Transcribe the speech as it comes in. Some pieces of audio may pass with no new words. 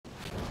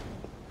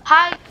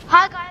Hi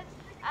guys,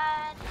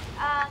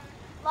 and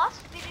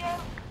last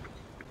video.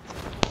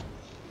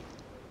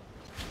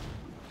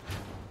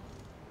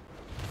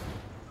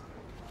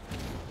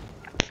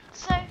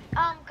 So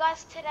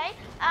guys, today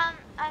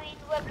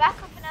we're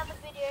back with another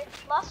video.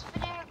 Last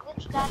video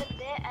glitched out a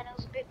bit and it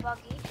was a bit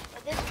buggy,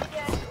 but this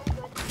video is all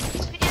good.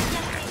 This video is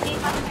gonna be me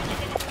and my friend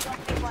are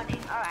gonna do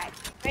 1v1'ing. Alright,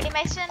 ready,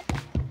 Mason?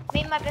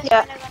 Me and my best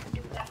friend are gonna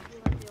do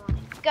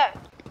 1v1'ing. Go.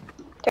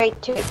 3,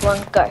 2,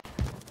 1, go.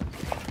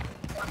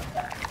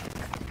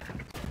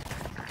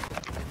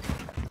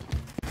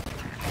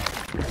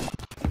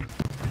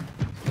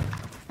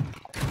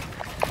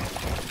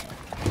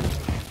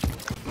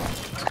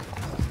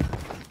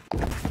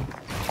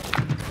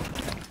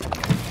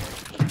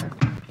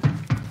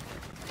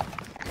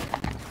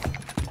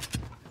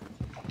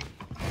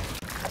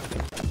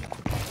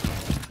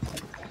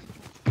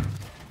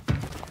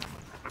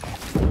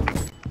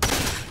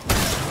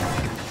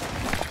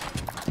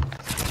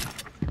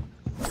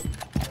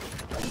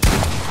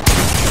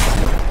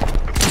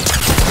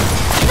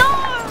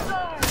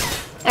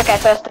 Okay,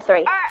 first to 3.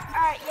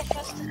 Alright, yeah,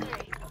 first to 3.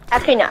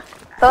 Actually, no.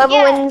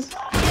 Whoever wins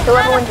this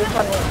one wins. No,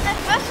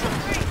 first of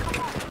 3,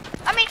 come on.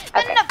 I mean,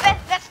 Okay. no,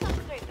 best of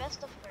 3,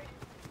 best of 3.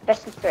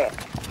 Best of 3.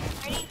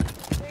 Ready?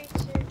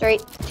 3, 2, 3,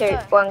 2,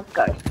 1,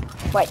 go.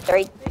 Wait,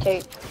 3,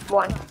 2,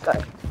 1, go.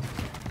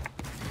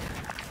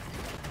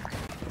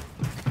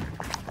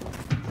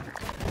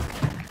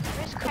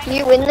 If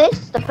you win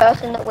this, the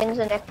person that wins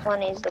the next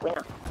one is the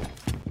winner.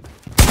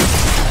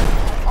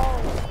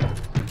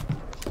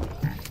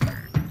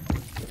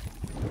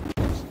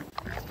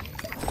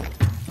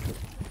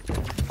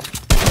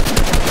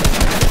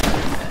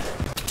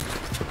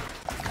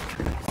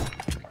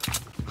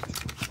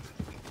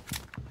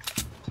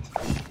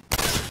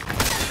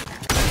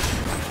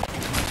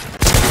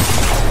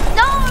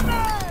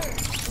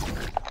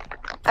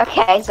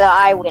 Okay, so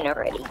I win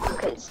already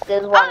because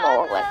there's one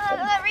more left.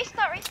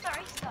 Restart.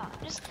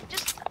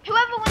 Just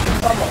whoever wins.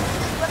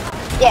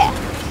 Yeah.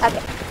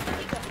 Okay.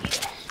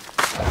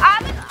 I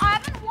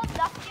haven't warmed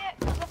up yet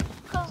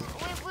because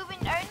we've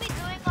been only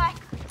doing like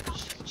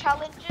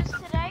challenges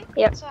today.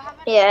 Yep. So I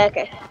haven't. Yeah.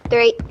 Okay.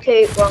 3,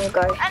 2, 1,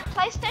 go. And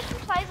PlayStation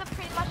players are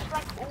pretty much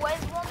like always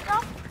warmed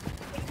up,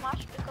 pretty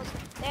much because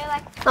they're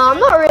like. No, I'm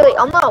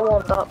not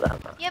warmed up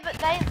that much. Yeah, but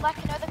they like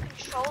know the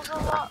controls a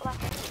lot. Like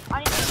I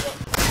need to get.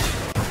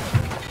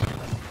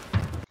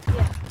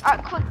 Yeah.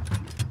 Alright, quick.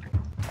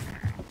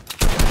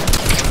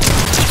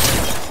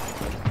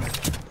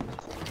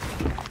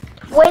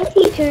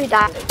 $22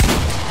 damage.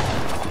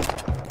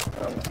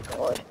 Oh my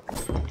god.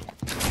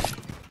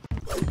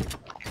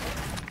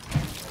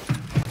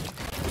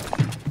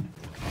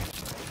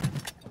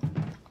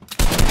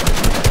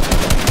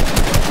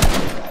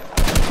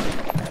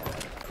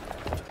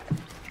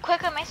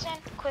 Quicker, Mason.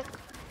 Quick.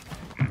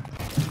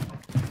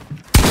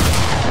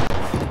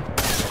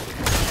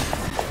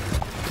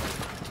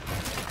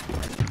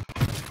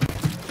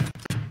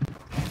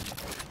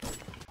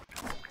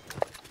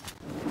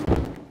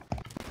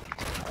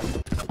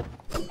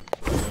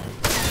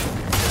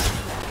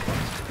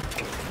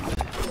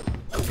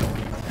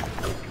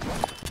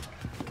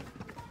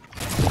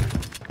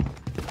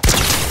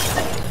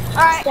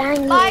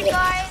 Alright, bye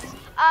guys.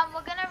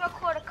 We're gonna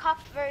record a cup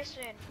very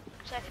soon.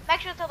 So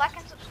make sure to like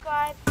and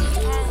subscribe,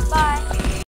 and bye.